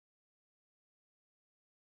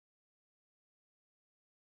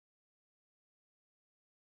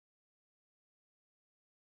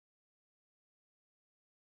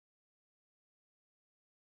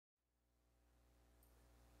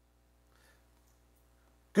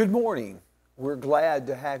Good morning. We're glad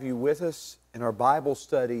to have you with us in our Bible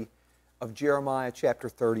study of Jeremiah chapter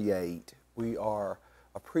 38. We are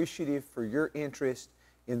appreciative for your interest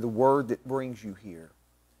in the word that brings you here.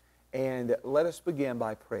 And let us begin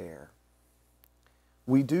by prayer.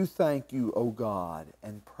 We do thank you, O God,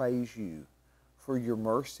 and praise you for your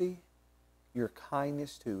mercy, your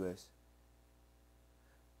kindness to us.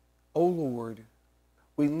 O Lord,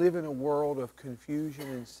 we live in a world of confusion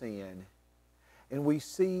and sin. And we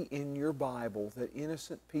see in your Bible that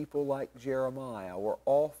innocent people like Jeremiah were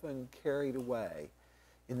often carried away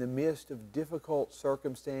in the midst of difficult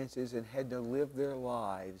circumstances and had to live their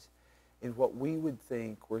lives in what we would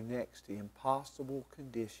think were next to impossible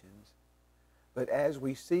conditions. But as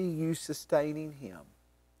we see you sustaining him,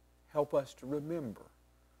 help us to remember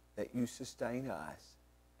that you sustain us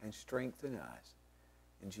and strengthen us.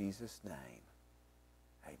 In Jesus' name,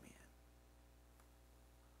 amen.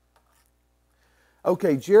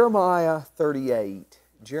 Okay, Jeremiah 38.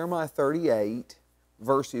 Jeremiah 38,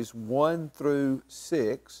 verses 1 through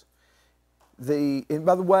 6. And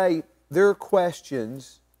by the way, there are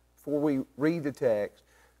questions, before we read the text,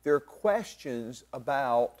 there are questions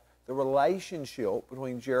about the relationship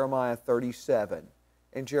between Jeremiah 37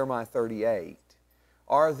 and Jeremiah 38.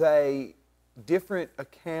 Are they different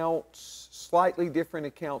accounts, slightly different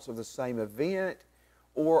accounts of the same event,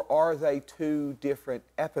 or are they two different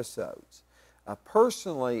episodes?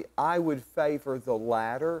 Personally, I would favor the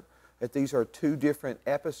latter, that these are two different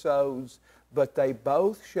episodes, but they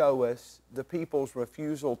both show us the people's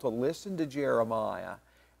refusal to listen to Jeremiah,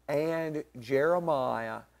 and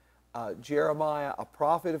Jeremiah, a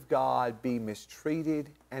prophet of God, be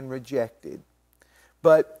mistreated and rejected.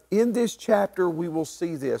 But in this chapter, we will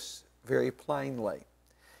see this very plainly.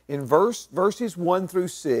 In verses 1 through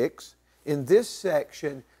 6, in this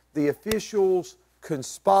section, the officials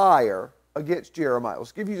conspire against Jeremiah.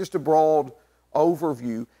 Let's give you just a broad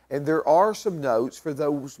overview, and there are some notes for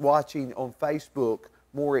those watching on Facebook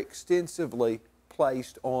more extensively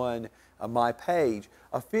placed on my page.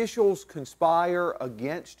 Officials conspire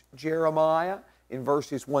against Jeremiah in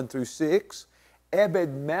verses 1 through 6.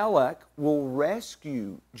 Ebed-Melech will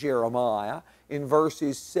rescue Jeremiah in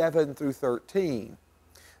verses 7 through 13.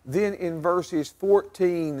 Then in verses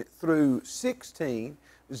 14 through 16,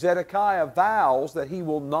 Zedekiah vows that he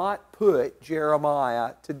will not put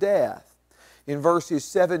Jeremiah to death. In verses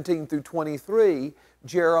 17 through 23,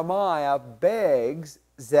 Jeremiah begs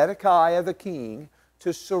Zedekiah the king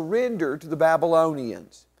to surrender to the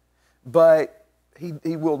Babylonians, but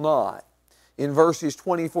he will not. In verses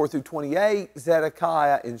 24 through 28,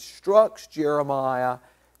 Zedekiah instructs Jeremiah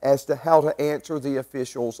as to how to answer the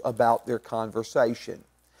officials about their conversation.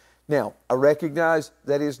 Now, I recognize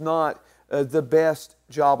that is not the best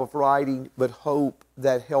job of writing, but hope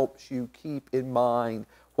that helps you keep in mind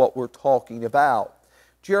what we're talking about.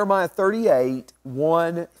 Jeremiah 38,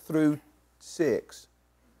 1 through 6.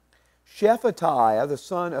 Shephatiah, the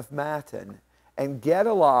son of Mattan, and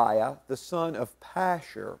Gedaliah, the son of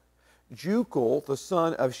Pashur, Jucal, the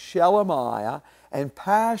son of Shelemiah, and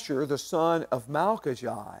Pashur, the son of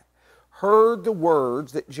Malchijah, heard the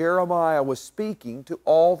words that Jeremiah was speaking to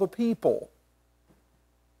all the people,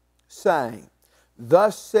 saying,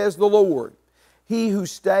 "Thus says the Lord, he who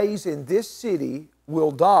stays in this city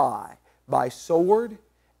will die by sword,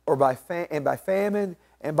 or by famine,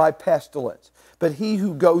 and by pestilence. But he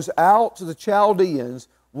who goes out to the Chaldeans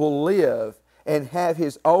will live and have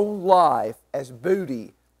his own life as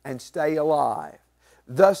booty and stay alive.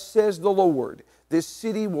 Thus says the Lord, this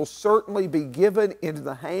city will certainly be given into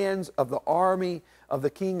the hands of the army of the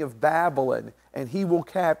king of Babylon, and he will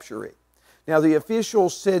capture it." Now the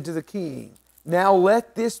officials said to the king, "Now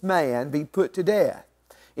let this man be put to death,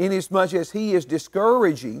 inasmuch as he is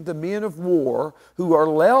discouraging the men of war who are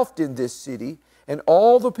left in this city and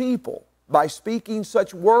all the people by speaking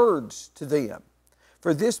such words to them.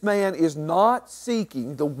 For this man is not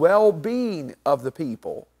seeking the well-being of the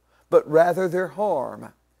people, but rather their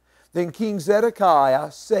harm." Then King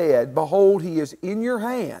Zedekiah said, "Behold, he is in your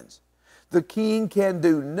hands. The king can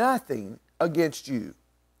do nothing against you."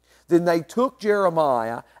 Then they took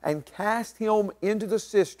Jeremiah and cast him into the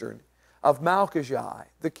cistern of Malchijah,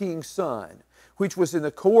 the king's son, which was in the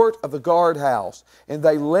court of the guardhouse. And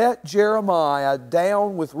they let Jeremiah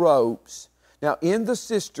down with ropes. Now in the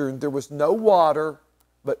cistern there was no water,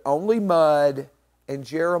 but only mud, and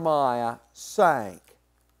Jeremiah sank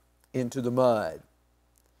into the mud.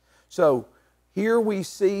 So here we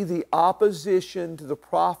see the opposition to the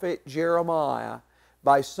prophet Jeremiah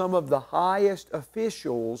by some of the highest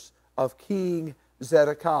officials of King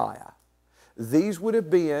Zedekiah. These would have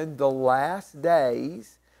been the last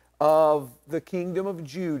days of the kingdom of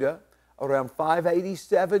Judah around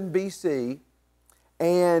 587 BC.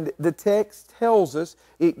 And the text tells us,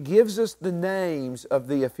 it gives us the names of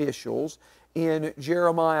the officials in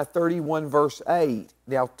Jeremiah 31 verse 8.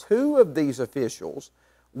 Now, two of these officials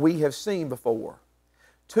we have seen before.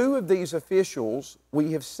 Two of these officials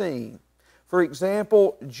we have seen. For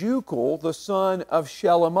example, Jucal, the son of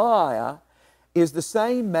Shelemiah, is the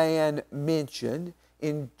same man mentioned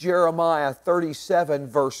in Jeremiah 37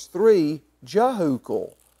 verse 3,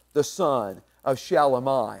 Jehucal, the son of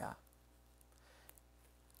Shelemiah.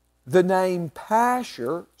 The name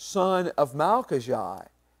Pashur, son of Malchijah,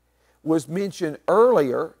 was mentioned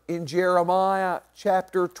earlier in Jeremiah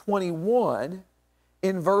chapter 21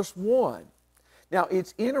 in verse 1. Now,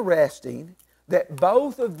 it's interesting that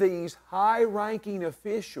both of these high-ranking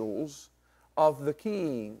officials of the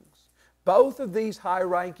kings, both of these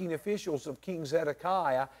high-ranking officials of King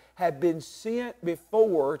Zedekiah have been sent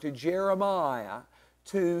before to Jeremiah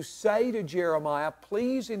to say to Jeremiah,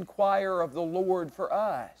 please inquire of the Lord for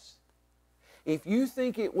us. If you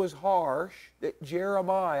think it was harsh that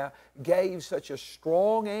Jeremiah gave such a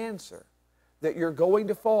strong answer that you're going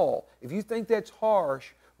to fall, if you think that's harsh,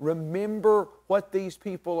 remember what these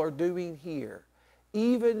people are doing here.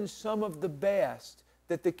 Even some of the best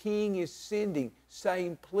that the king is sending,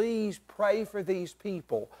 saying, please pray for these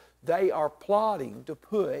people, they are plotting to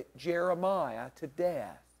put Jeremiah to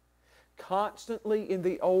death. Constantly in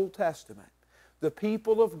the Old Testament, the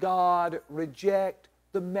people of God reject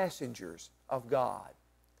the messengers of God.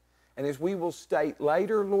 And as we will state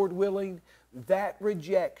later, Lord willing, that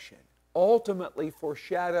rejection ultimately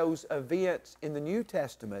foreshadows events in the New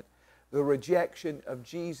Testament, the rejection of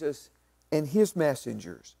Jesus and His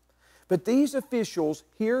messengers. But these officials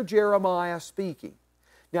hear Jeremiah speaking.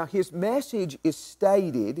 Now, his message is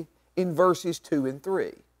stated in verses 2 and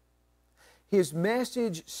 3. His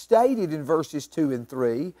message stated in verses 2 and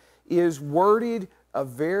 3 is worded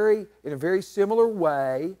in a very similar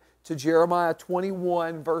way to Jeremiah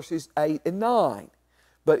 21 verses 8 and 9.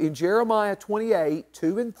 But in Jeremiah 28,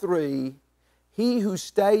 2 and 3, he who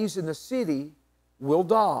stays in the city will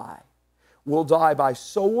die by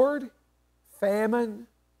sword, famine,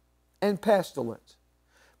 and pestilence.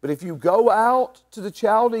 But if you go out to the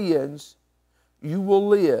Chaldeans, you will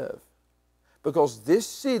live, because this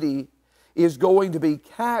city is going to be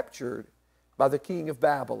captured by the king of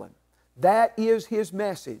Babylon. That is his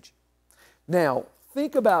message. Now,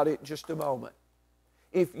 think about it just a moment.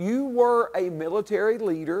 If you were a military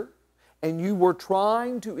leader and you were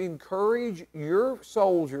trying to encourage your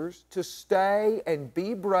soldiers to stay and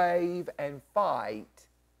be brave and fight,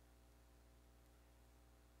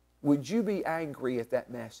 would you be angry at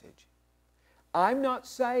that message? I'm not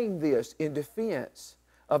saying this in defense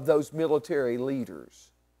of those military leaders.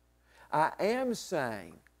 I am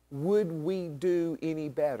saying, would we do any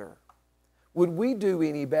better? Would we do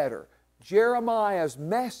any better? Jeremiah's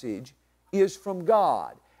message is from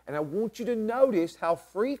God. And I want you to notice how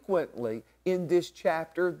frequently in this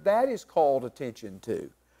chapter that is called attention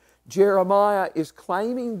to. Jeremiah is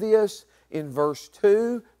claiming this in verse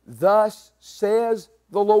 2, thus says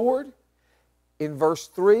the Lord. In verse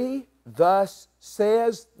 3, thus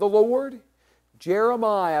says the Lord.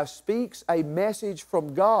 Jeremiah speaks a message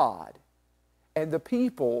from God, and the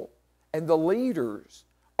people and the leaders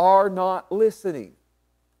are not listening.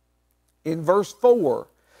 In verse 4,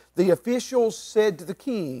 the officials said to the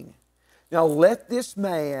king, now let this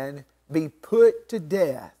man be put to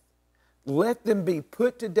death. Let them be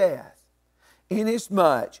put to death,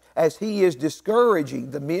 inasmuch as he is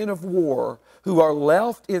discouraging the men of war who are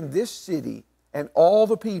left in this city and all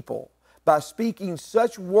the people by speaking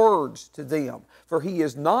such words to them. For he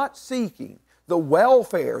is not seeking the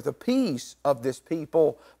welfare, the peace of this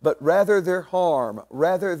people, but rather their harm,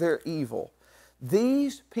 rather their evil.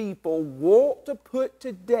 These people want to put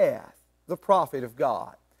to death the prophet of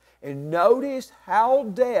God. And notice how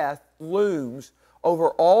death looms over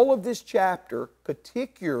all of this chapter,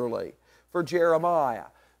 particularly for Jeremiah.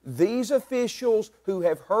 These officials who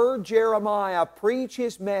have heard Jeremiah preach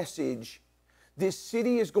his message, this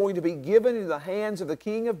city is going to be given into the hands of the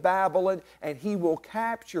king of Babylon, and he will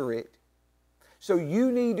capture it. So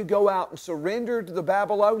you need to go out and surrender to the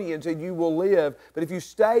Babylonians and you will live. But if you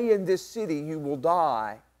stay in this city, you will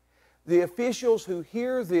die. The officials who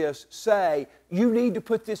hear this say, you need to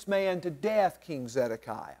put this man to death, King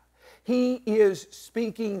Zedekiah. He is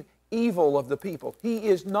speaking evil of the people. He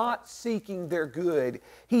is not seeking their good.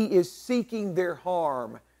 He is seeking their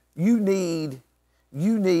harm. You need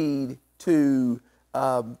to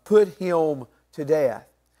put him to death.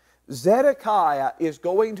 Zedekiah is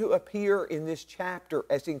going to appear in this chapter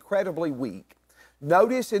as incredibly weak.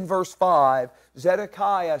 Notice in verse 5,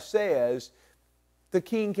 Zedekiah says, the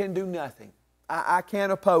king can do nothing. I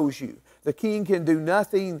can't oppose you. The king can do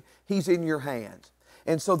nothing. He's in your hands.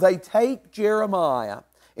 And so they take Jeremiah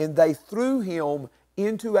and they threw him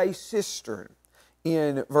into a cistern.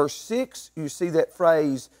 In verse 6, you see that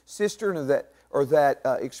phrase, cistern, or that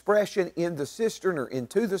expression, in the cistern or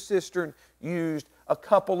into the cistern, used a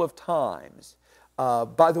couple of times.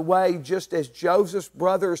 By the way, just as Joseph's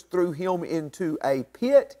brothers threw him into a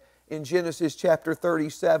pit in Genesis chapter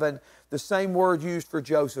 37, the same word used for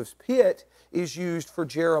Joseph's pit is used for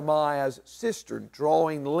Jeremiah's cistern,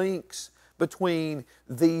 drawing links between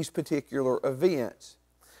these particular events.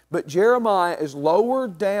 But Jeremiah is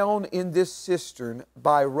lowered down in this cistern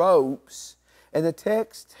by ropes, and the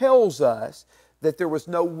text tells us that there was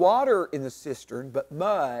no water in the cistern but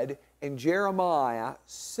mud, and Jeremiah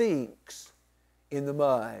sinks in the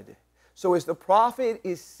mud. So as the prophet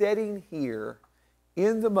is sitting here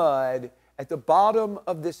in the mud at the bottom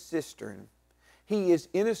of this cistern, he is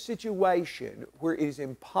in a situation where it is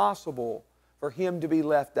impossible for him to be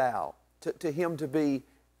left out,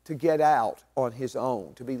 to get out on his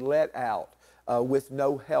own, to be let out with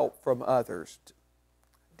no help from others.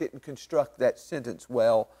 Didn't construct that sentence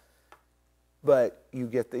well, but you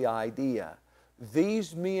get the idea.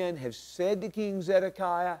 These men have said to King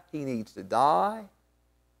Zedekiah, he needs to die,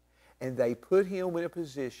 and they put him in a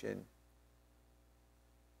position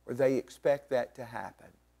where they expect that to happen.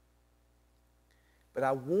 But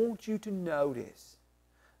I want you to notice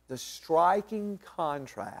the striking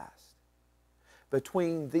contrast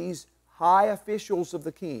between these high officials of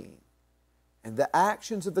the king and the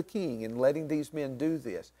actions of the king in letting these men do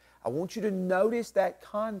this. I want you to notice that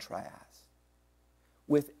contrast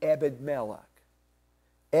with Ebed-Melech.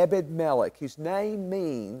 Ebed-Melech, his name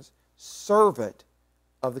means servant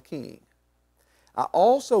of the king. I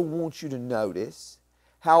also want you to notice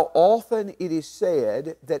how often it is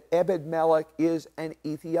said that Ebed-Melech is an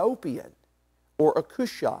Ethiopian or a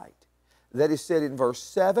Cushite. That is said in verse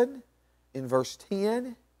 7, in verse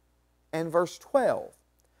 10, and verse 12.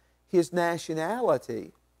 His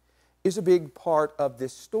nationality is a big part of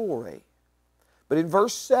this story. But in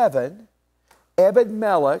verse 7,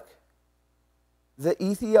 Ebed-Melech, the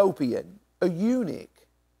Ethiopian, a eunuch,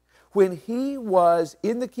 when he was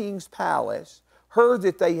in the king's palace, heard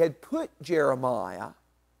that they had put Jeremiah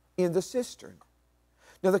in the cistern.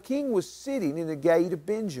 Now the king was sitting in the gate of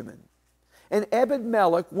Benjamin, and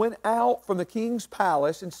Ebed-Melech went out from the king's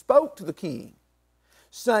palace and spoke to the king,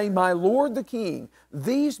 saying, My lord the king,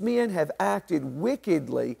 these men have acted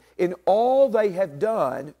wickedly in all they have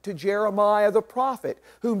done to Jeremiah the prophet,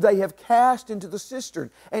 whom they have cast into the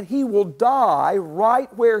cistern, and he will die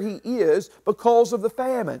right where he is because of the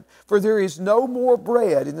famine, for there is no more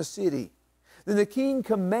bread in the city. Then the king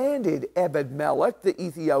commanded Ebed-Melech the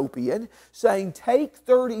Ethiopian, saying, Take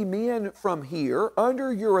 30 men from here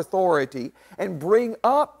under your authority and bring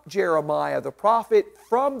up Jeremiah the prophet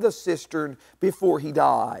from the cistern before he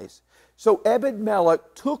dies. So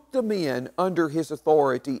Ebed-Melech took the men under his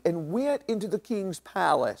authority and went into the king's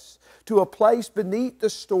palace to a place beneath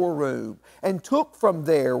the storeroom, and took from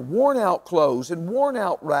there worn-out clothes and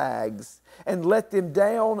worn-out rags, and let them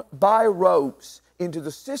down by ropes into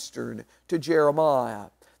the cistern to Jeremiah.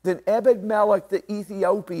 Then Ebed-Melech the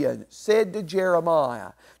Ethiopian said to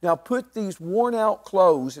Jeremiah, Now put these worn-out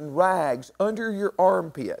clothes and rags under your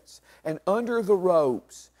armpits and under the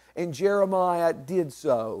ropes. And Jeremiah did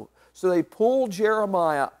so. So they pulled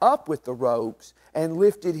Jeremiah up with the ropes and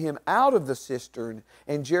lifted him out of the cistern,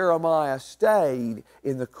 and Jeremiah stayed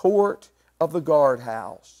in the court of the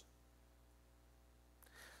guardhouse.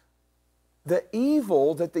 The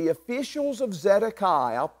evil that the officials of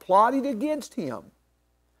Zedekiah plotted against him,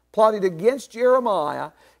 plotted against Jeremiah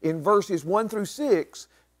in verses 1 through 6,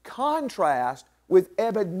 contrast with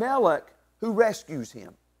Ebed-Melech who rescues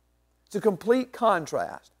him. It's a complete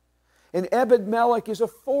contrast. And Ebed-Melech is a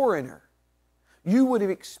foreigner. You would have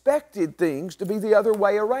expected things to be the other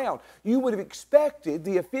way around. You would have expected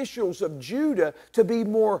the officials of Judah to be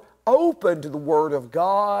more open to the Word of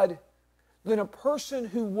God than a person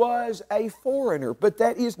who was a foreigner. But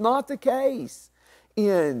that is not the case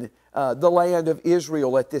in the land of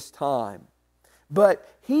Israel at this time. But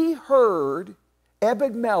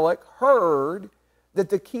Ebed-Melech heard that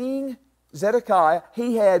the king Zedekiah,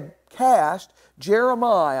 he had cast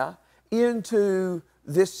Jeremiah into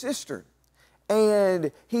this cistern.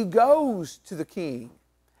 And he goes to the king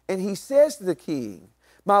and he says to the king,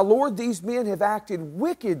 My lord, these men have acted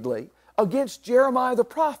wickedly against Jeremiah the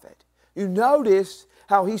prophet. You notice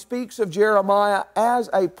how he speaks of Jeremiah as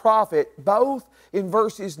a prophet, both in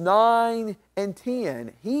verses 9 and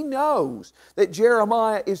 10. He knows that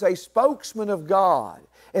Jeremiah is a spokesman of God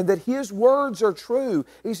and that his words are true.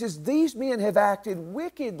 He says, these men have acted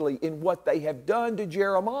wickedly in what they have done to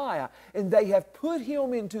Jeremiah, and they have put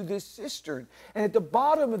him into this cistern. And at the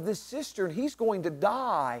bottom of this cistern, he's going to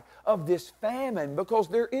die of this famine because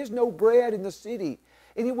there is no bread in the city.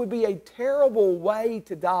 And it would be a terrible way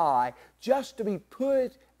to die, just to be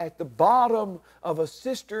put at the bottom of a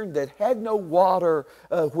cistern that had no water,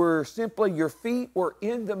 where simply your feet were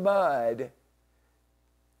in the mud,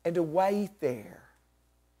 and to wait there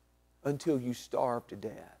until you starve to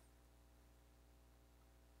death.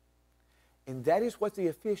 And that is what the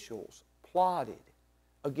officials plotted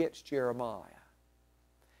against Jeremiah.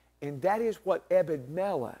 And that is what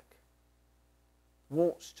Ebed-Melech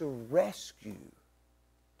wants to rescue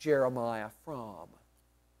Jeremiah from.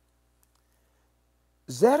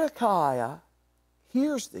 Zedekiah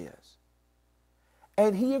hears this,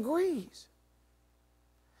 and he agrees.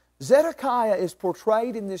 Zedekiah is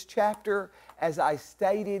portrayed in this chapter, as I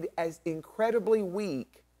stated, as incredibly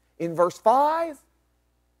weak. In verse 5,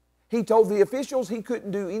 he told the officials he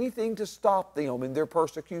couldn't do anything to stop them in their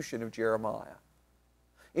persecution of Jeremiah.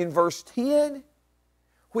 In verse 10,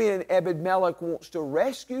 when Ebed-Melech wants to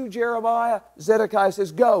rescue Jeremiah, Zedekiah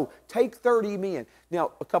says, go, take 30 men.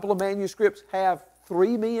 Now, a couple of manuscripts have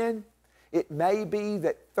 3 men. It may be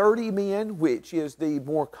that 30 men, which is the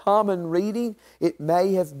more common reading, it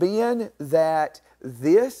may have been that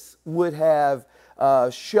this would have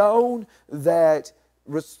shown that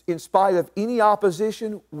in spite of any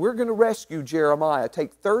opposition, we're going to rescue Jeremiah.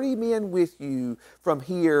 Take 30 men with you from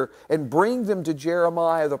here and bring them to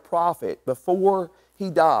Jeremiah the prophet before he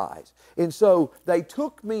dies. And so they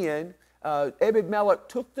took men. Ebed-Melech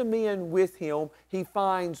took the men with him. He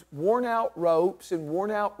finds worn out ropes and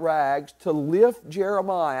worn out rags to lift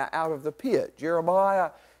Jeremiah out of the pit.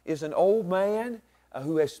 Jeremiah is an old man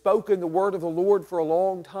who has spoken the word of the Lord for a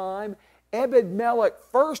long time. Ebed-Melech,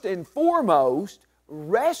 first and foremost,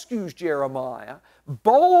 rescues Jeremiah,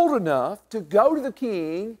 bold enough to go to the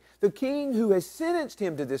king who has sentenced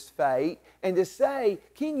him to this fate, and to say,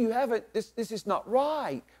 King, you haven't, this is not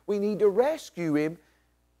right. We need to rescue him.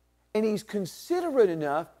 And he's considerate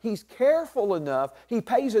enough, he's careful enough, he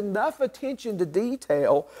pays enough attention to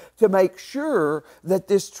detail to make sure that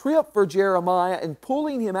this trip for Jeremiah and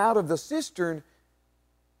pulling him out of the cistern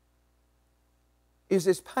is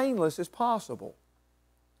as painless as possible.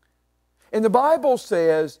 And the Bible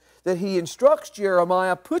says that he instructs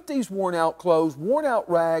Jeremiah, put these worn out clothes, worn out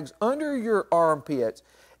rags under your armpits.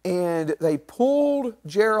 And they pulled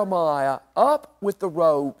Jeremiah up with the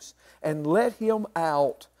ropes and let him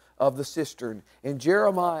out of the cistern. And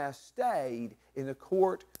Jeremiah stayed in the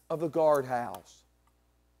court of the guardhouse.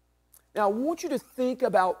 Now, I want you to think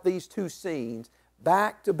about these two scenes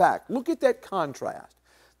back to back. Look at that contrast.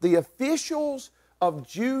 The officials of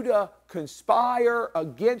Judah conspire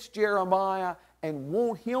against Jeremiah and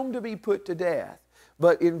want him to be put to death.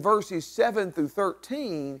 But in verses 7 through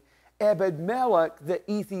 13, Ebed-Melech,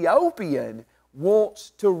 the Ethiopian,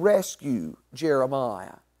 wants to rescue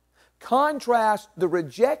Jeremiah. Contrast the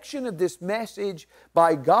rejection of this message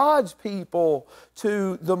by God's people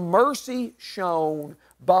to the mercy shown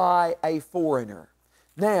by a foreigner.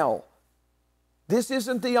 Now, this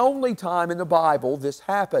isn't the only time in the Bible this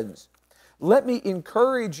happens. Let me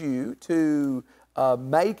encourage you to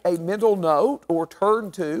make a mental note or turn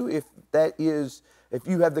to, if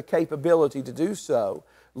you have the capability to do so,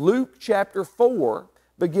 Luke chapter 4,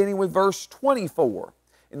 beginning with verse 24.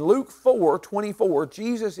 In Luke 4:24,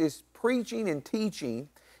 Jesus is preaching and teaching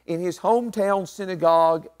in his hometown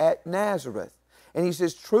synagogue at Nazareth. And he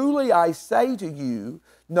says, truly I say to you,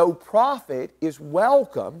 no prophet is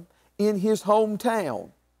welcome in his hometown.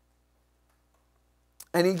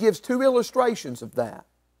 And he gives 2 illustrations of that.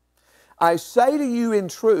 I say to you in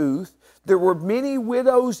truth, there were many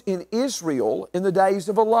widows in Israel in the days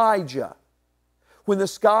of Elijah, when the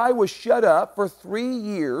sky was shut up for 3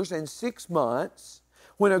 years and 6 months,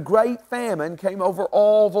 when a great famine came over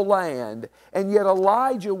all the land. And yet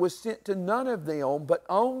Elijah was sent to none of them, but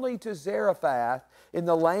only to Zarephath in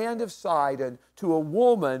the land of Sidon, to a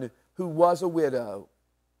woman who was a widow.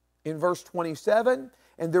 In verse 27,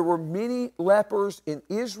 and there were many lepers in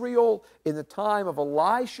Israel in the time of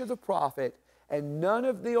Elisha the prophet, and none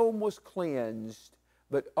of them was cleansed,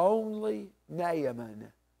 but only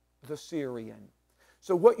Naaman the Syrian.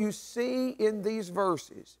 So what you see in these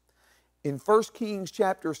verses, in 1 Kings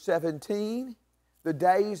chapter 17, the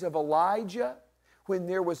days of Elijah, when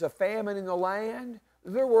there was a famine in the land,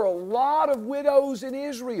 there were a lot of widows in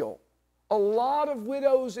Israel. a lot of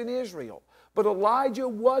widows in Israel, but Elijah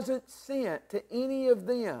wasn't sent to any of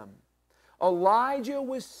them. Elijah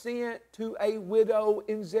was sent to a widow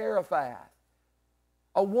in Zarephath,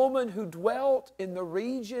 a woman who dwelt in the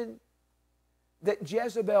region that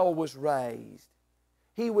Jezebel was raised.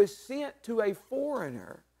 He was sent to a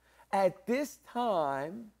foreigner at this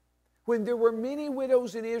time when there were many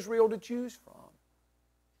widows in Israel to choose from.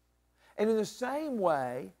 And in the same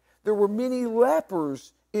way, there were many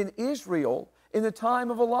lepers in Israel in the time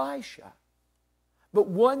of Elisha. But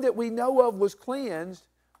one that we know of was cleansed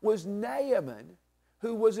was Naaman,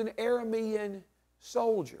 who was an Aramean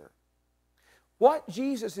soldier. What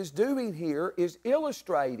Jesus is doing here is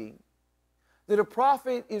illustrating that a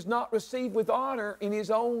prophet is not received with honor in his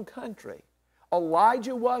own country.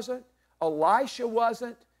 Elijah wasn't, Elisha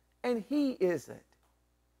wasn't, and he isn't.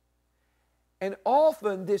 And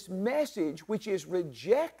often this message, which is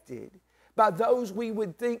rejected by those we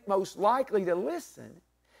would think most likely to listen,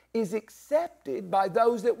 is accepted by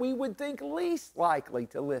those that we would think least likely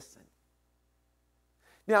to listen.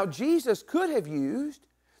 Now, Jesus could have used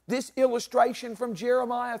this illustration from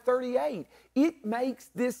Jeremiah 38. It makes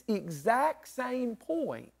this exact same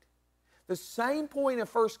point. The same point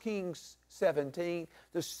of 1 Kings 17,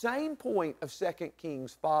 the same point of 2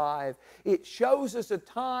 Kings 5. It shows us a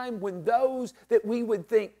time when those that we would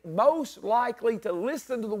think most likely to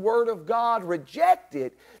listen to the Word of God reject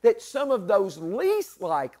it, that some of those least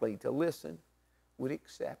likely to listen would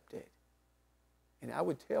accept it. And I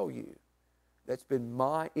would tell you, that's been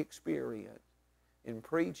my experience in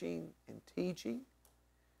preaching and teaching,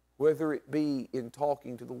 whether it be in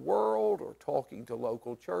talking to the world or talking to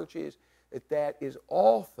local churches, that is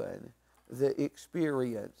often the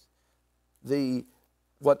experience,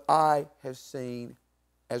 what I have seen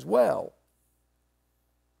as well.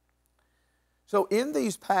 So in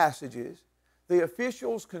these passages, the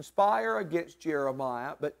officials conspire against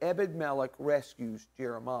Jeremiah, but Ebed-Melech rescues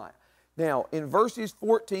Jeremiah. Now, in verses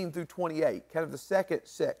 14 through 28, kind of the second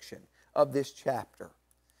section of this chapter,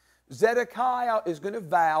 Zedekiah is going to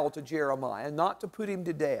vow to Jeremiah not to put him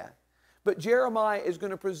to death. But Jeremiah is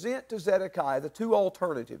going to present to Zedekiah the two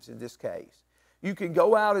alternatives in this case. You can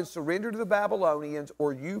go out and surrender to the Babylonians,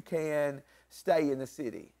 or you can stay in the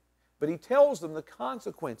city. But he tells them the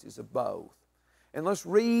consequences of both. And let's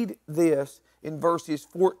read this in verses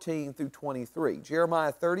 14 through 23.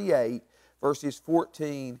 Jeremiah 38, verses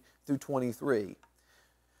 14 through 23.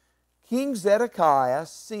 King Zedekiah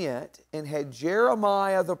sent and had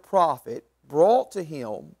Jeremiah the prophet brought to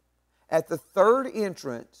him at the third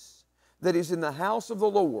entrance that is in the house of the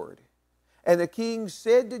Lord. And the king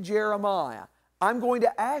said to Jeremiah, I'm going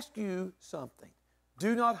to ask you something.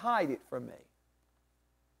 Do not hide it from me.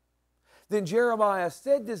 Then Jeremiah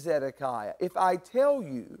said to Zedekiah, if I tell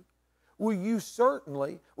you, will you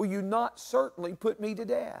not certainly put me to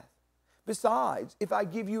death? Besides, if I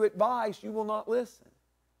give you advice, you will not listen.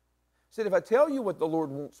 He said, if I tell you what the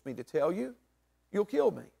Lord wants me to tell you, you'll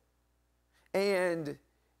kill me. And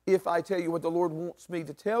if I tell you what the Lord wants me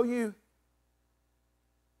to tell you,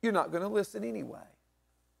 you're not going to listen anyway.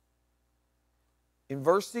 In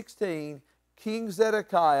verse 16, King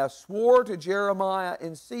Zedekiah swore to Jeremiah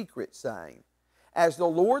in secret, saying, as the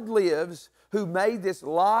Lord lives, who made this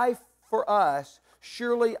life for us,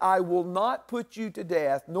 surely I will not put you to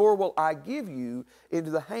death, nor will I give you into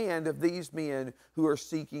the hand of these men who are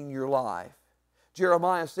seeking your life.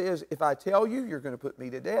 Jeremiah says, if I tell you, you're going to put me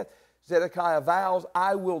to death. Zedekiah vows,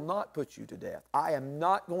 I will not put you to death. I am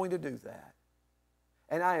not going to do that.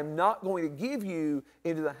 And I am not going to give you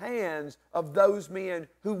into the hands of those men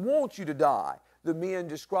who want you to die, the men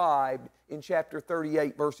described in chapter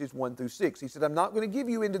 38, verses 1 through 6. He said, I'm not going to give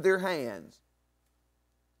you into their hands.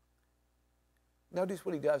 Notice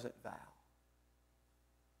what he doesn't vow.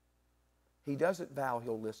 He doesn't vow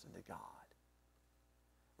he'll listen to God.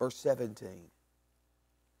 Verse 17.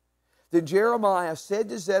 Then Jeremiah said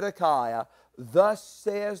to Zedekiah, thus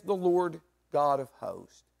says the Lord God of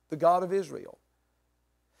hosts, the God of Israel,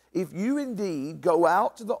 if you indeed go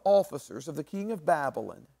out to the officers of the king of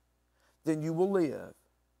Babylon, then you will live.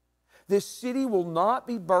 This city will not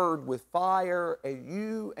be burned with fire, and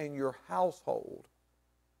you and your household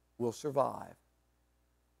will survive.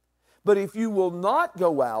 But if you will not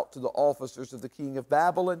go out to the officers of the king of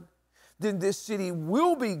Babylon, then this city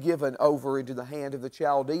will be given over into the hand of the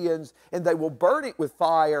Chaldeans, and they will burn it with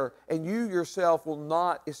fire, and you yourself will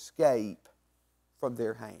not escape from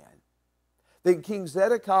their hand. Then King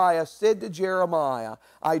Zedekiah said to Jeremiah,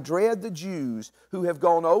 I dread the Jews who have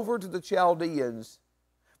gone over to the Chaldeans,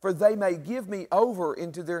 for they may give me over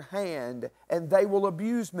into their hand, and they will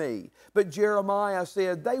abuse me. But Jeremiah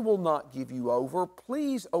said, they will not give you over.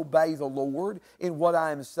 Please obey the Lord in what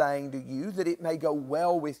I am saying to you, that it may go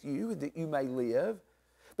well with you, and that you may live.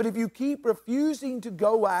 But if you keep refusing to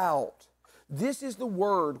go out, this is the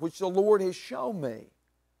word which the Lord has shown me.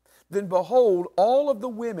 Then behold, all of the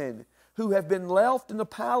women who have been left in the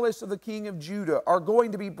palace of the king of Judah are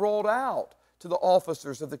going to be brought out to the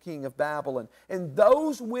officers of the king of Babylon. And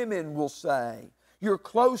those women will say, your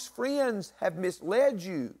close friends have misled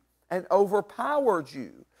you and overpowered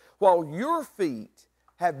you, while your feet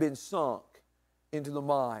have been sunk into the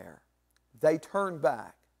mire. They turn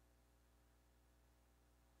back.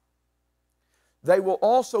 They will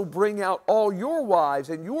also bring out all your wives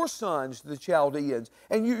and your sons to the Chaldeans,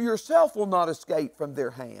 and you yourself will not escape from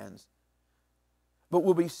their hands, but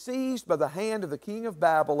will be seized by the hand of the king of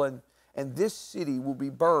Babylon, and this city will be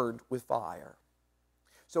burned with fire.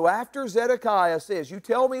 So after Zedekiah says, you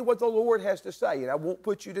tell me what the Lord has to say, and I won't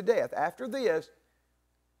put you to death. After this,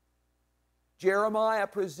 Jeremiah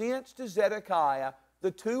presents to Zedekiah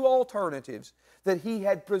the two alternatives that he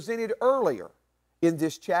had presented earlier in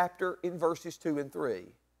this chapter in verses 2 and 3.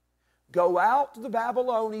 Go out to the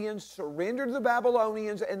Babylonians, surrender to the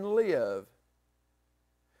Babylonians, and live.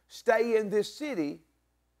 Stay in this city,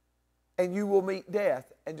 and you will meet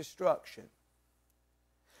death and destruction.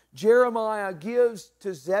 Jeremiah gives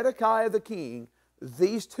to Zedekiah the king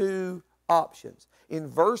these two options. In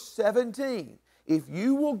verse 17, if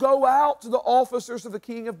you will go out to the officers of the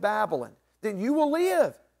king of Babylon, then you will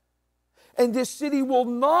live. And this city will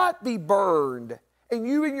not be burned, and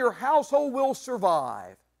you and your household will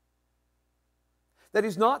survive. That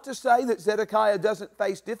is not to say that Zedekiah doesn't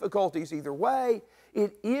face difficulties either way.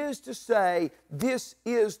 It is to say this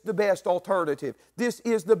is the best alternative. This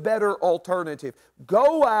is the better alternative.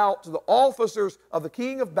 Go out to the officers of the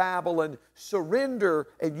king of Babylon, surrender,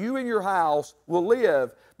 and you and your house will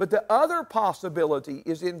live. But the other possibility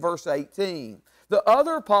is in verse 18. The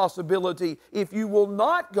other possibility, if you will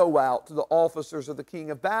not go out to the officers of the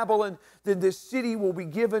king of Babylon, then this city will be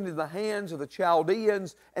given in the hands of the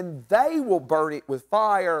Chaldeans, and they will burn it with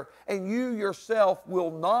fire, and you yourself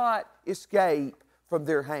will not escape from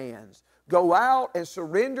their hands. Go out and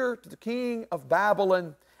surrender to the king of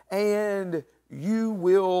Babylon, and you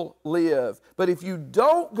will live. But if you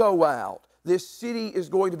don't go out, this city is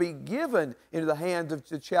going to be given into the hands of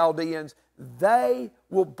the Chaldeans. They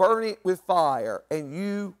will burn it with fire, and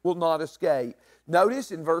you will not escape.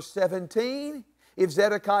 Notice in verse 17, if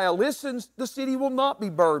Zedekiah listens, the city will not be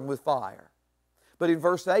burned with fire. But in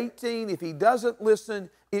verse 18, if he doesn't listen,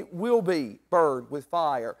 it will be burned with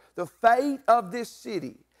fire. The fate of this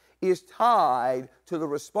city is tied to the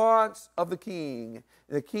response of the king.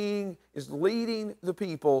 The king is leading the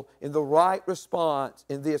people in the right response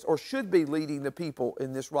in this, or should be leading the people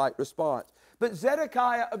in this right response. But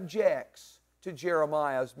Zedekiah objects to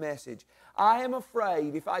Jeremiah's message. I am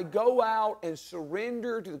afraid if I go out and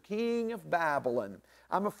surrender to the king of Babylon,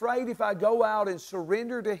 I'm afraid if I go out and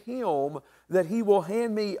surrender to him, that he will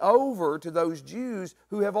hand me over to those Jews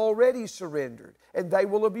who have already surrendered, and they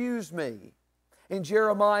will abuse me. And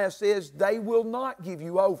Jeremiah says, they will not give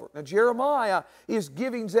you over. Now, Jeremiah is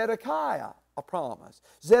giving Zedekiah a promise.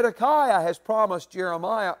 Zedekiah has promised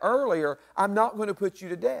Jeremiah earlier, I'm not going to put you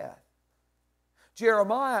to death.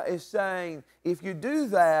 Jeremiah is saying, if you do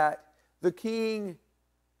that, the king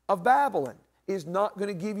of Babylon is not going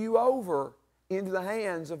to give you over into the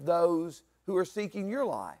hands of those who are seeking your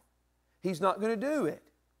life. He's not going to do it.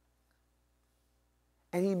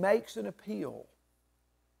 And he makes an appeal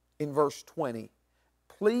in verse 20.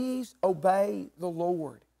 Please obey the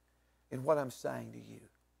Lord in what I'm saying to you.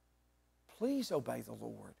 Please obey the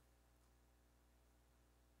Lord,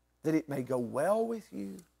 that it may go well with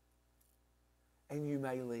you and you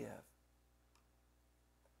may live.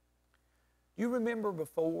 You remember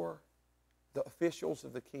before the officials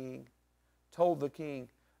of the king told the king,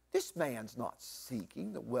 this man's not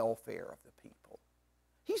seeking the welfare of the people.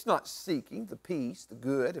 He's not seeking the peace, the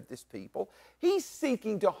good of this people. He's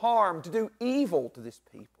seeking to harm, to do evil to this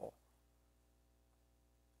people.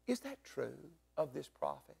 Is that true of this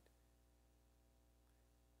prophet?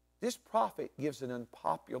 This prophet gives an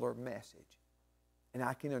unpopular message, and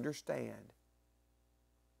I can understand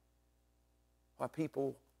why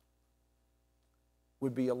people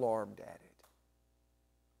would be alarmed at it.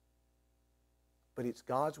 But it's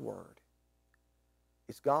God's word.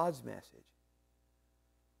 It's God's message.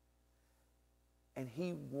 And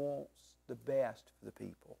He wants the best for the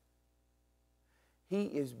people. He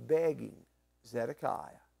is begging Zedekiah,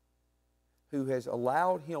 who has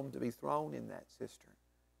allowed him to be thrown in that cistern,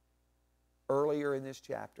 earlier in this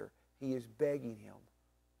chapter, he is begging him,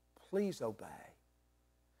 please obey.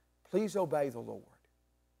 Please obey the Lord,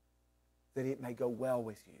 that it may go well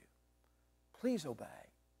with you. Please obey.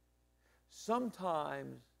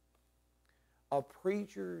 Sometimes a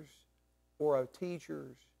preacher's or a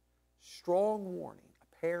teacher's strong warning,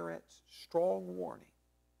 a parent's strong warning,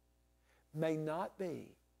 may not be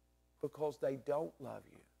because they don't love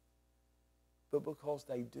you, but because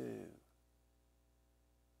they do.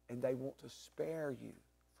 And they want to spare you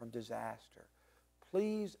from disaster.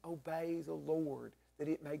 Please obey the Lord, that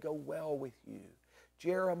it may go well with you.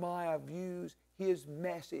 Jeremiah views his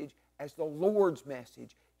message as the Lord's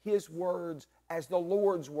message, his words as the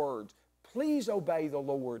Lord's words. Please obey the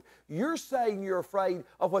Lord. You're saying you're afraid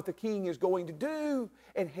of what the king is going to do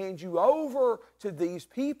and hand you over to these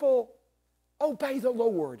people. Obey the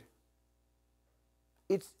Lord.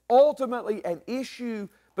 It's ultimately an issue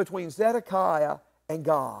between Zedekiah and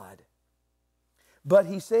God. But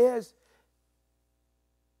he says,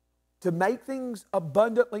 to make things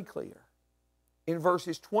abundantly clear, in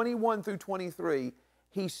verses 21 through 23,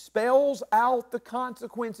 he spells out the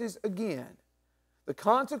consequences again. The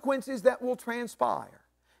consequences that will transpire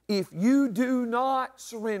if you do not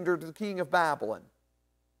surrender to the king of Babylon.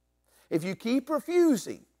 If you keep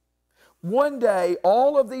refusing, one day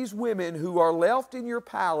all of these women who are left in your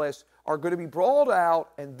palace are going to be brought out,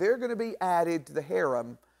 and they're going to be added to the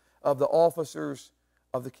harem of the officers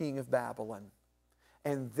of the king of Babylon.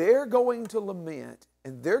 And they're going to lament,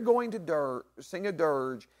 and they're going to sing a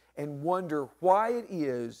dirge and wonder why it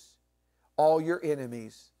is all your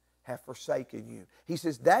enemies have forsaken you. He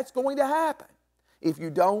says that's going to happen if you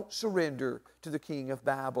don't surrender to the king of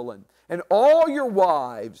Babylon. And all your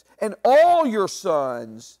wives and all your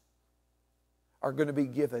sons are going to be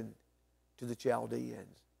given to the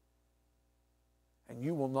Chaldeans. And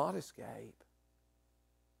you will not escape.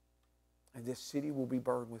 And this city will be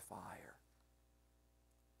burned with fire.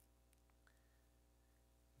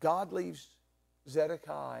 God leaves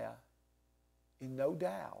Zedekiah in no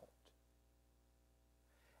doubt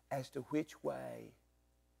as to which way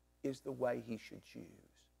is the way he should choose.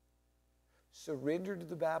 Surrender to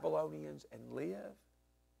the Babylonians and live.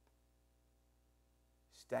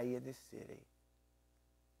 Stay in this city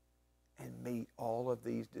and meet all of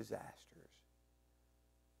these disasters.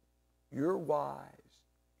 Your wives,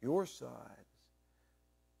 your sons,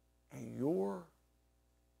 and your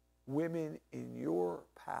women in your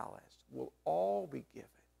palace will all be given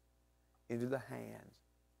into the hands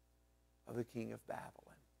of the king of Babylon.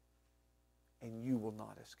 And you will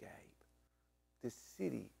not escape. This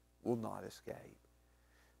city will not escape.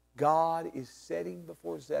 God is setting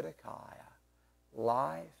before Zedekiah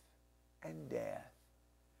life and death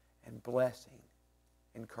and blessing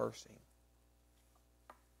and cursing.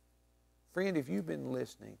 Friend, if you've been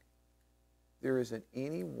listening, there isn't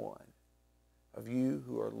any one of you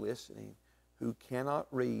who are listening who cannot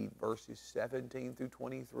read verses 17 through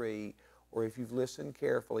 23, or if you've listened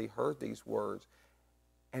carefully, heard these words,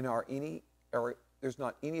 and there's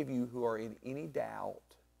not any of you who are in any doubt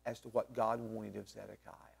as to what God wanted of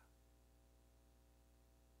Zedekiah.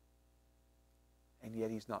 And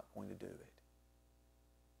yet he's not going to do it.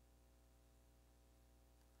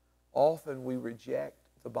 Often we reject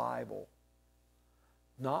the Bible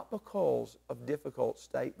not because of difficult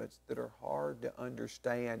statements that are hard to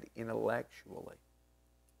understand intellectually,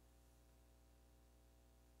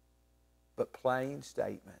 but plain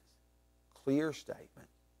statements, clear statements,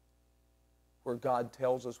 where God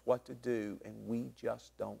tells us what to do and we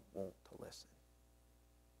just don't want to listen.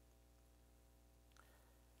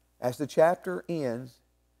 As the chapter ends,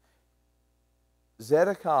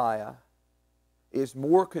 Zedekiah is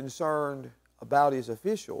more concerned about his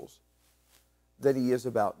officials than he is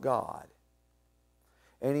about God.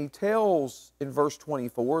 And he tells in verse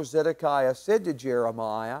 24, Zedekiah said to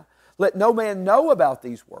Jeremiah, "Let no man know about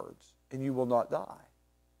these words, and you will not die.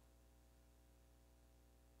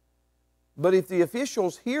 But if the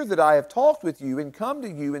officials hear that I have talked with you and come to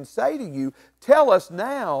you and say to you, 'Tell us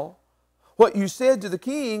now what you said to the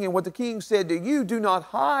king and what the king said to you, do not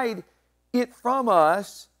hide it from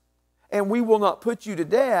us, and we will not put you to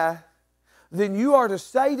death,' then you are to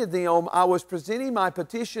say to them, 'I was presenting my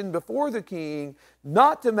petition before the king,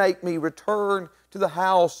 not to make me return to the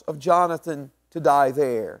house of Jonathan to die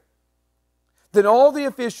there.'" Then all the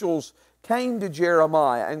officials came to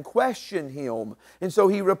Jeremiah and questioned him, and so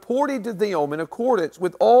he reported to them in accordance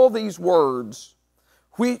with all these words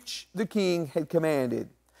which the king had commanded.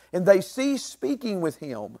 And they ceased speaking with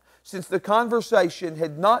him, since the conversation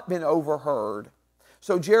had not been overheard.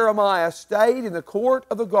 So Jeremiah stayed in the court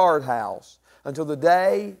of the guardhouse until the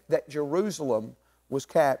day that Jerusalem was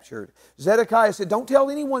captured. Zedekiah said, don't tell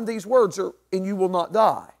anyone these words and you will not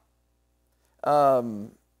die.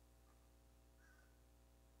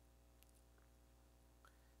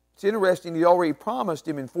 It's interesting, he already promised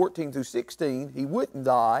him in 14 through 16 he wouldn't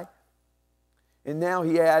die. And now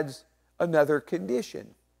he adds another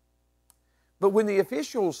condition. But when the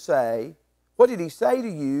officials say, what did he say to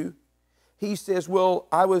you? He says, well,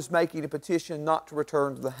 I was making a petition not to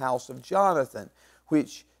return to the house of Jonathan,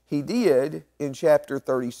 which he did in chapter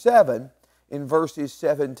 37 in verses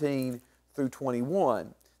 17 through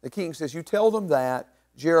 21. The king says, you tell them that.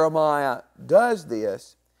 Jeremiah does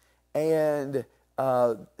this, and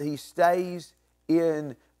he stays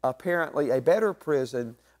in apparently a better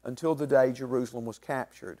prison until the day Jerusalem was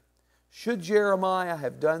captured. Should Jeremiah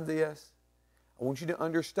have done this? I want you to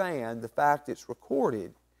understand the fact it's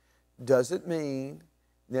recorded doesn't mean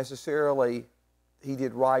necessarily he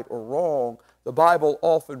did right or wrong. The Bible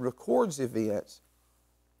often records events,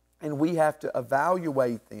 and we have to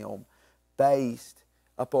evaluate them based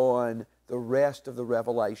upon the rest of the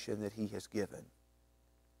revelation that he has given.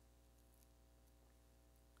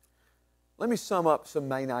 Let me sum up some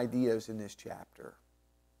main ideas in this chapter.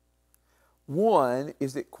 One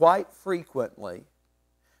is that quite frequently,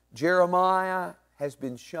 Jeremiah has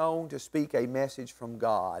been shown to speak a message from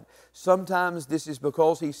God. Sometimes this is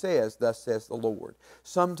because he says, thus says the Lord.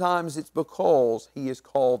 Sometimes it's because he is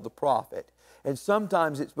called the prophet. And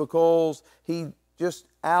sometimes it's because he just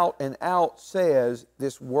out and out says,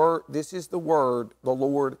 this is the word the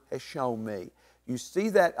Lord has shown me. You see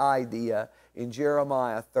that idea in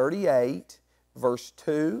Jeremiah 38, verse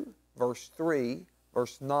 2, verse 3,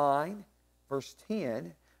 verse 9, verse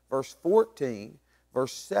 10, verse 14,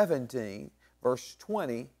 verse 17, verse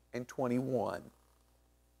 20 and 21.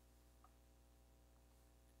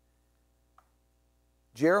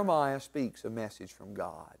 Jeremiah speaks a message from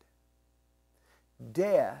God.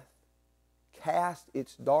 Death cast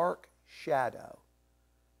its dark shadow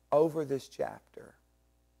over this chapter.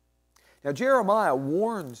 Now Jeremiah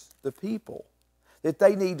warns the people that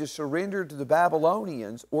they need to surrender to the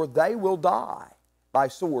Babylonians or they will die by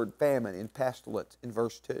sword, famine, and pestilence in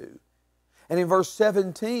verse 2. And in verse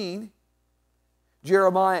 17,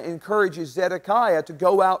 Jeremiah encourages Zedekiah to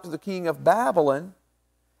go out to the king of Babylon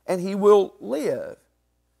and he will live.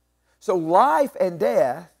 So life and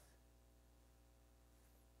death,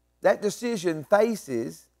 that decision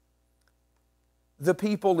faces the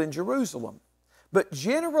people in Jerusalem. But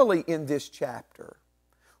generally in this chapter,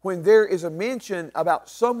 when there is a mention about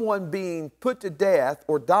someone being put to death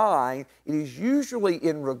or dying, it is usually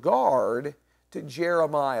in regard to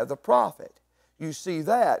Jeremiah the prophet. You see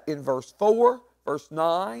that in verse 4, verse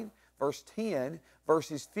 9, verse 10,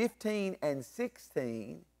 verses 15 and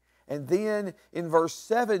 16, and then in verse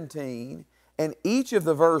 17, and each of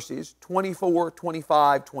the verses, 24,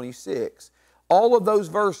 25, 26, all of those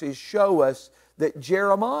verses show us that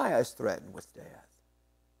Jeremiah is threatened with death.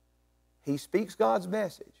 He speaks God's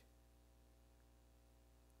message,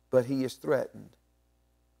 but he is threatened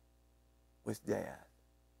with death.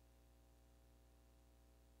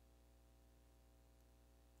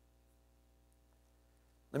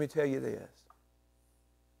 Let me tell you this.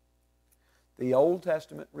 The Old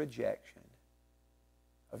Testament rejection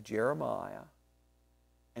of Jeremiah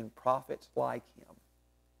and prophets like him,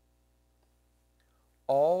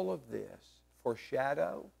 all of this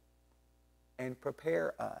foreshadow and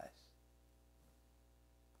prepare us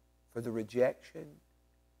for the rejection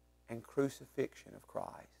and crucifixion of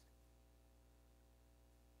Christ.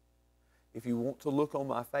 If you want to look on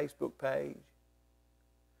my Facebook page,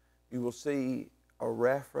 you will see a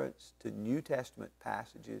reference to New Testament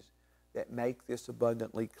passages that make this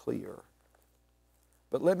abundantly clear.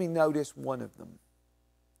 But let me notice one of them.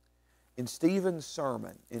 In Stephen's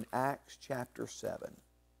sermon in Acts chapter 7,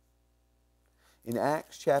 in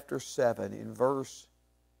Acts chapter 7, in verse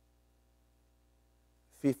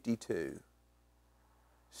 52,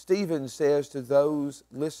 Stephen says to those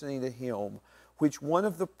listening to him, which one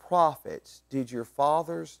of the prophets did your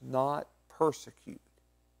fathers not persecute?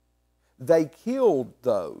 They killed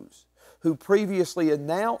those who previously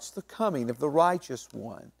announced the coming of the righteous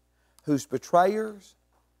one, whose betrayers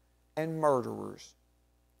and murderers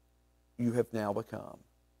you have now become.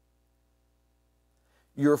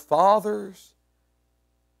 Your fathers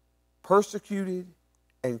persecuted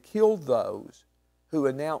and killed those who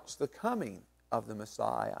announced the coming of the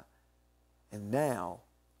Messiah, and now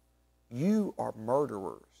you are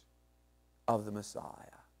murderers of the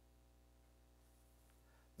Messiah.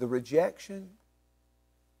 The rejection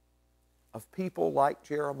of people like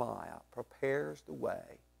Jeremiah prepares the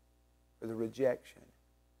way for the rejection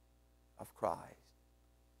of Christ.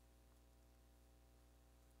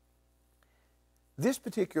 This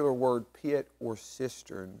particular word, pit or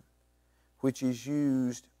cistern, which is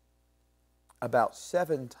used about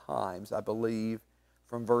 7 times, I believe,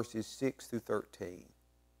 from verses 6 through 13.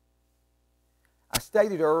 I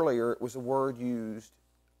stated earlier it was a word used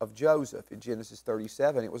of Joseph in Genesis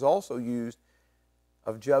 37. It was also used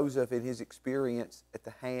of Joseph in his experience at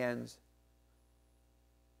the hands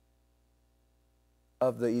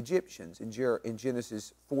of the Egyptians in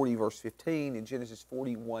Genesis 40, verse 15, and Genesis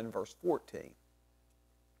 41, verse 14.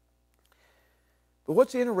 But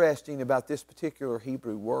what's interesting about this particular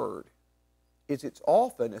Hebrew word is it's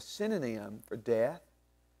often a synonym for death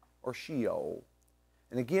or Sheol.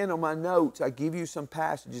 And again, on my notes, I give you some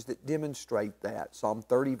passages that demonstrate that. Psalm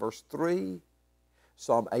 30, verse 3,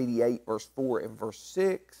 Psalm 88, verse 4 and verse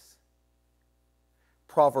 6,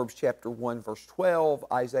 Proverbs chapter 1, verse 12,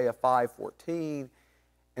 Isaiah 5, 14,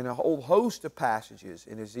 and a whole host of passages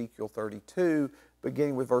in Ezekiel 32,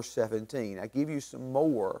 beginning with verse 17. I give you some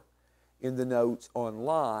more in the notes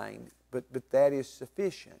online, but that is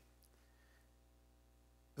sufficient.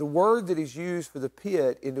 The word that is used for the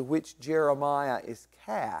pit into which Jeremiah is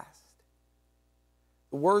cast,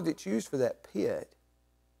 the word that's used for that pit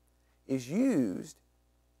is used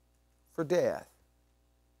for death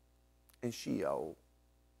and Sheol.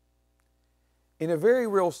 In a very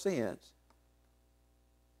real sense,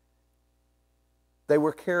 they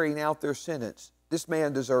were carrying out their sentence. This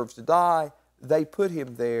man deserves to die. They put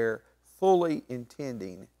him there fully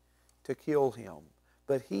intending to kill him.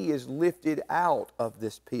 But he is lifted out of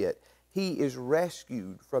this pit. He is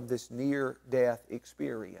rescued from this near-death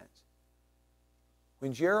experience.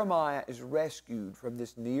 When Jeremiah is rescued from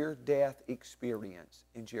this near-death experience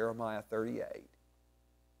in Jeremiah 38,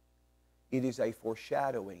 it is a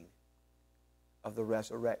foreshadowing of the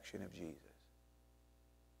resurrection of Jesus.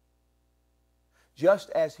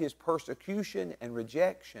 Just as his persecution and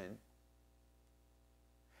rejection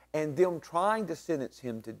and them trying to sentence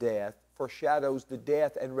him to death foreshadows the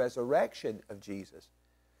death and resurrection of Jesus,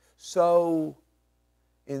 so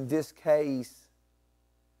in this case,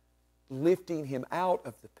 lifting him out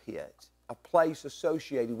of the pit, a place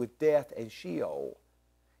associated with death and Sheol,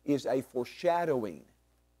 is a foreshadowing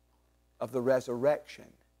of the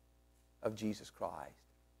resurrection of Jesus Christ.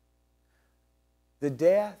 The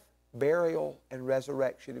death, burial, and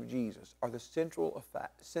resurrection of Jesus are the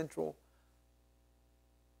central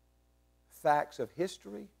facts of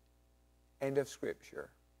history and of Scripture.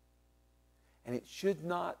 And it should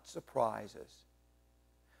not surprise us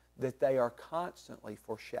that they are constantly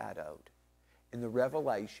foreshadowed in the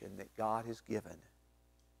revelation that God has given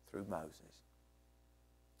through Moses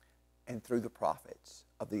and through the prophets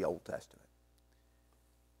of the Old Testament.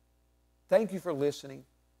 Thank you for listening.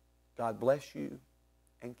 God bless you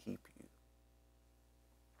and keep you.